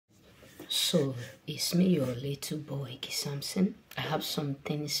So, it's me, your little boy, Samson. I have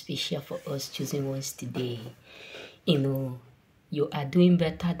something special for us choosing ones today. You are doing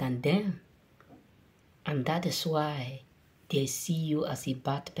better than them. And that is why they see you as a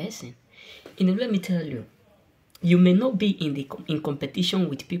bad person. Let me tell you, you may not be in competition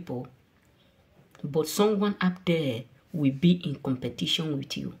with people, but someone up there will be in competition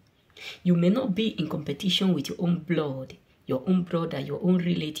with you. You may not be in competition with your own blood, your own brother, your own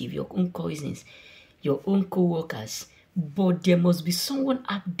relative, your own cousins, your own co-workers, but there must be someone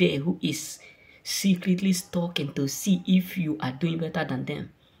up there who is secretly stalking to see if you are doing better than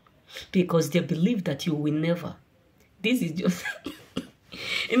them, because they believe that you will never. This is just,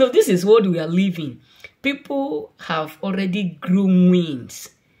 this is what we are living. People have already grown wings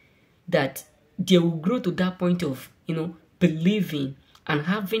that they will grow to that point of, believing and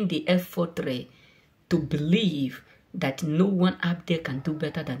having the effort to believe that no one up there can do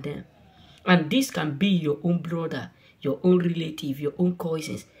better than them. And this can be your own brother, your own relative, your own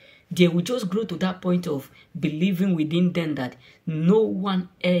cousins. They will just grow to that point of believing within them that no one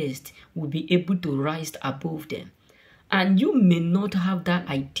else will be able to rise above them. And you may not have that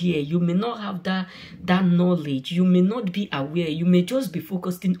idea, you may not have that knowledge, you may not be aware, you may just be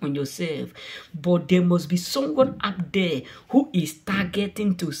focusing on yourself. But there must be someone up there who is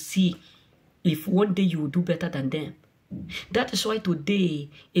targeting to see if one day you will do better than them. That is why today,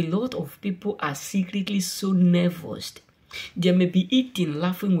 a lot of people are secretly so nervous. They may be eating,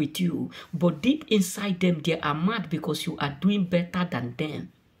 laughing with you, but deep inside them, they are mad because you are doing better than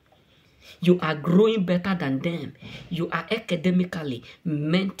them. You are growing better than them. You are academically,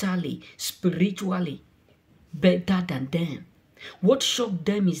 mentally, spiritually better than them. What shocked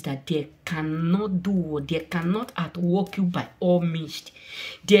them is that they cannot do what they cannot outwork you by all means.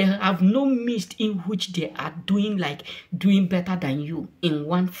 They have no means in which they are doing better than you in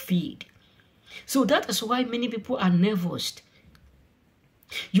one field. So that is why many people are nervous.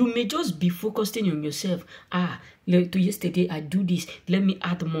 You may just be focusing on yourself. To yesterday I do this. Let me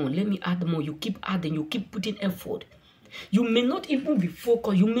add more. Let me add more. You keep adding. You keep putting effort. You may not even be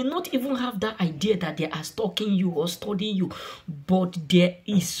focused. You may not even have that idea that they are stalking you or studying you. But there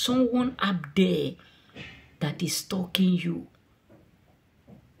is someone up there that is stalking you,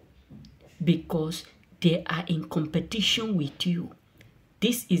 because they are in competition with you.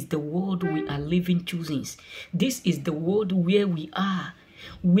 This is the world we are living choosing. This is the world where we are,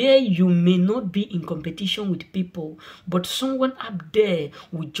 where you may not be in competition with people, but someone up there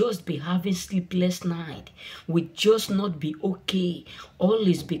will just be having sleepless night, will just not be okay. All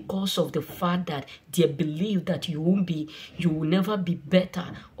is because of the fact that they believe that you will never be better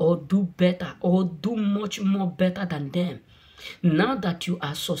or do better or do much more better than them. Now that you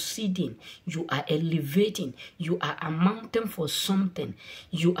are succeeding, you are elevating, you are amounting for something,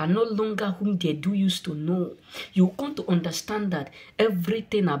 you are no longer whom they do used to know. You come to understand that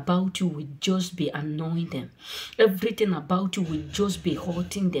everything about you will just be annoying them. Everything about you will just be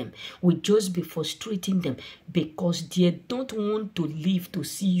hurting them, will just be frustrating them, because they don't want to live to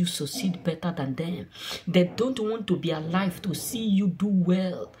see you succeed better than them. They don't want to be alive to see you do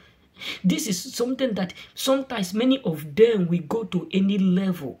well. This is something that sometimes many of them will go to any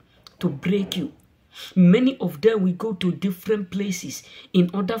level to break you. Many of them will go to different places in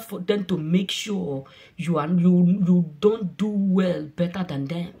order for them to make sure you don't do well better than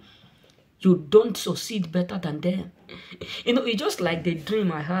them. You don't succeed better than them. It's just like the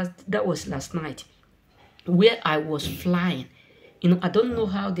dream I had that was last night, where I was flying. I don't know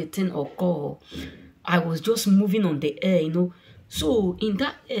how the thing occurred. I was just moving on the air, So in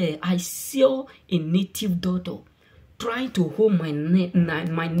that air, I saw a native daughter trying to hold my neck.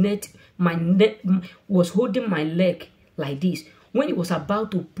 My neck was holding my leg like this. When he was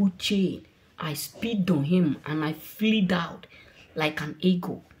about to put chain, I speed on him and I flew out like an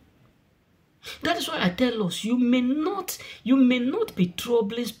eagle. That is why I tell us, you may not be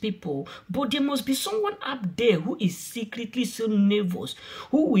troubling people, but there must be someone up there who is secretly so nervous,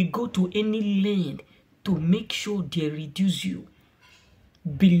 who will go to any length to make sure they reduce you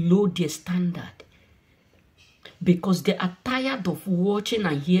below their standard, because they are tired of watching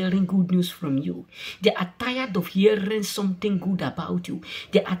and hearing good news from you. They are tired of hearing something good about you.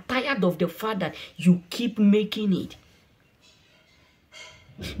 They are tired of the fact that you keep making it,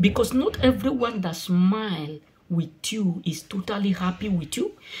 because not everyone that smiles with you is totally happy with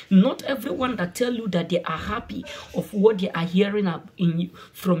you. Not everyone that tell you that they are happy of what they are hearing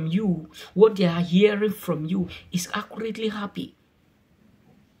from you, what they are hearing from you, is accurately happy.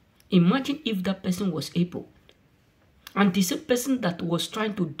 Imagine if that person was able, and the same person that was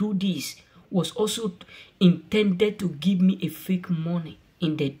trying to do this was also intended to give me a fake money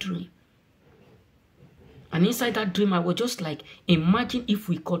in the dream. And inside that dream, I was just like, imagine if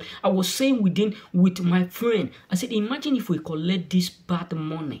we could. I was saying with my friend, I said, imagine if we collect this bad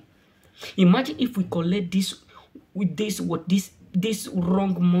money. Imagine if we collect this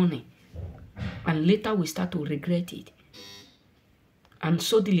wrong money, and later we start to regret it. And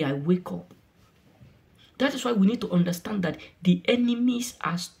suddenly I wake up. That is why we need to understand that the enemies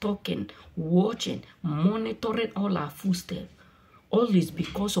are stalking, watching, monitoring all our footsteps. All is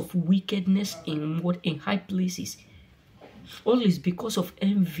because of wickedness in high places. All is because of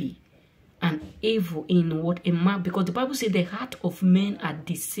envy and evil in man. Because the Bible says the heart of men are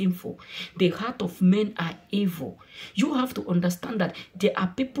deceitful. The heart of men are evil. You have to understand that there are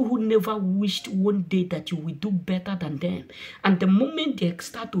people who never wished one day that you will do better than them. And the moment they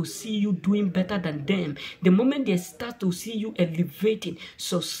start to see you doing better than them, the moment they start to see you elevating,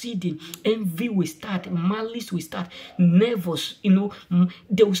 succeeding, envy will start, malice will start, nervous, they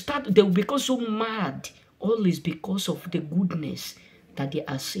will become so mad. All is because of the goodness that they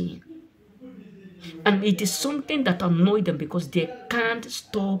are seeing. And it is something that annoys them because they can't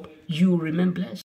stop you. Remember.